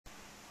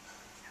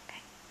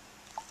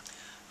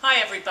Hi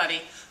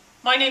everybody,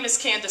 my name is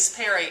Candace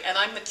Perry and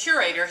I'm the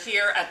curator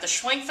here at the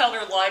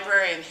Schwenkfelder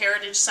Library and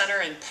Heritage Center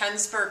in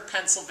Pennsburg,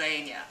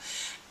 Pennsylvania.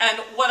 And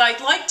what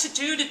I'd like to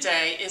do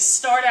today is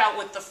start out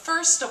with the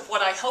first of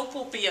what I hope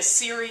will be a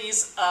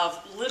series of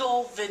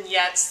little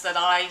vignettes that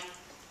I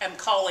am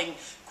calling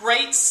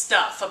Great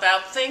Stuff,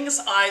 about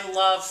things I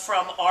love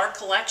from our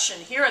collection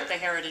here at the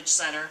Heritage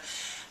Center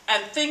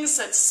and things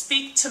that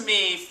speak to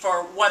me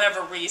for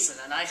whatever reason.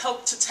 And I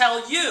hope to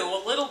tell you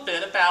a little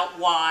bit about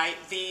why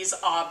these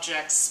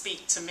objects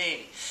speak to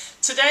me.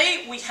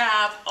 Today we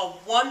have a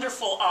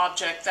wonderful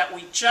object that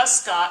we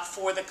just got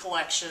for the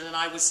collection, and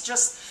I was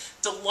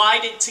just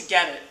delighted to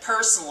get it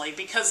personally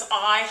because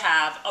I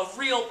have a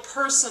real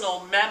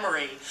personal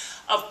memory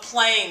of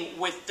playing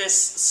with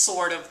this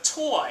sort of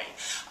toy.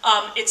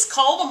 It's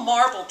called a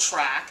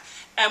MarbleTrack.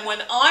 And when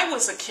I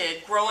was a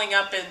kid growing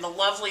up in the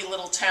lovely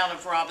little town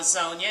of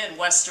Robesonia in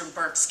western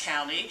Berks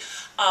County,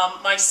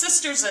 my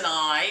sisters and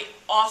I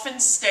often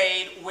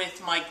stayed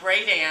with my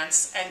great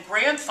aunts and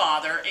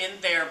grandfather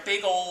in their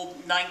big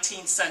old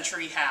 19th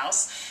century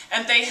house,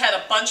 and they had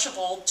a bunch of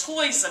old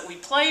toys that we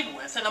played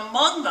with, and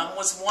among them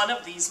was one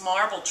of these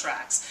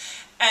MarbleTracks.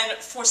 And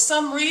for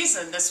some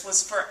reason, this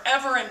was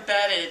forever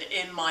embedded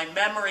in my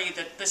memory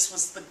that this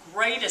was the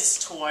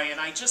greatest toy, and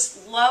I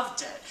just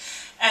loved it.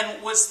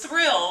 And was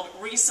thrilled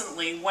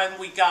recently when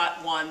we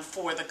got one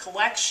for the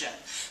collection.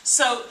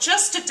 So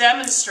just to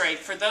demonstrate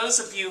for those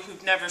of you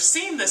who've never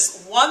seen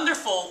this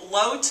wonderful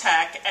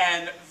low-tech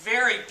and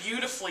very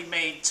beautifully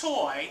made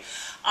toy,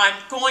 I'm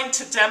going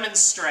to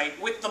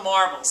demonstrate with the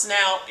marbles.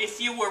 Now,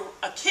 if you were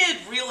a kid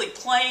really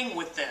playing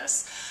with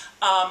this,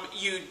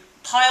 you'd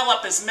pile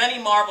up as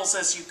many marbles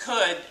as you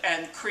could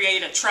and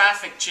create a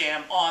traffic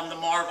jam on the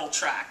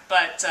MarbleTrack.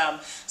 But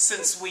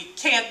since we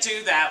can't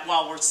do that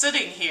while we're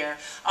sitting here,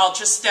 I'll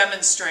just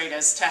demonstrate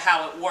as to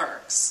how it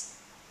works.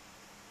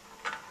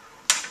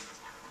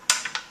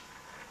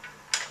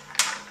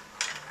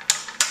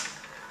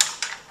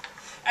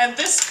 And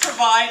this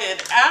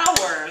provided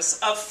hours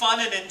of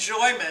fun and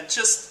enjoyment,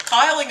 just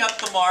piling up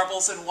the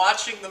marbles and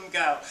watching them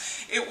go.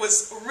 It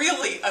was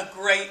really a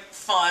great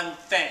fun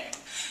thing.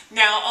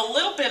 Now, a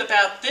little bit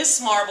about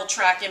this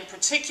MarbleTrack in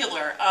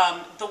particular.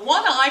 The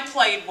one I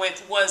played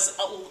with was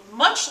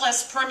much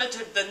less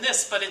primitive than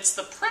this, but it's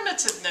the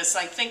primitiveness,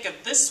 I think, of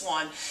this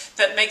one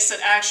that makes it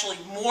actually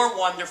more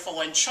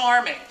wonderful and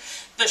charming.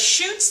 The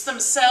chutes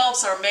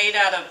themselves are made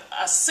out of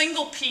a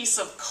single piece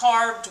of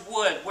carved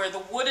wood, where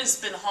the wood has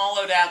been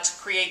hollowed out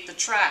to create the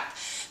track.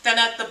 Then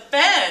at the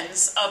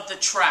bends of the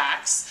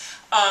tracks,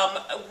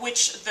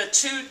 which the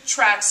two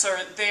tracks are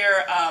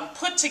there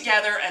put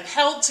together and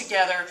held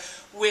together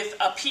with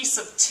a piece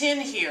of tin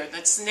here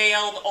that's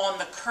nailed on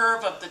the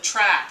curve of the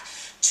track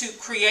to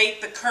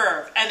create the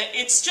curve. And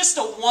it's just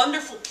a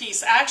wonderful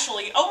piece,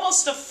 actually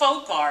almost a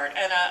folk art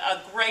and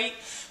a great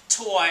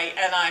toy,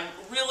 and I'm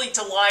really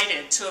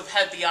delighted to have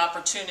had the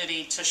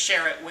opportunity to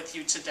share it with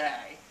you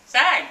today.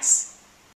 Thanks!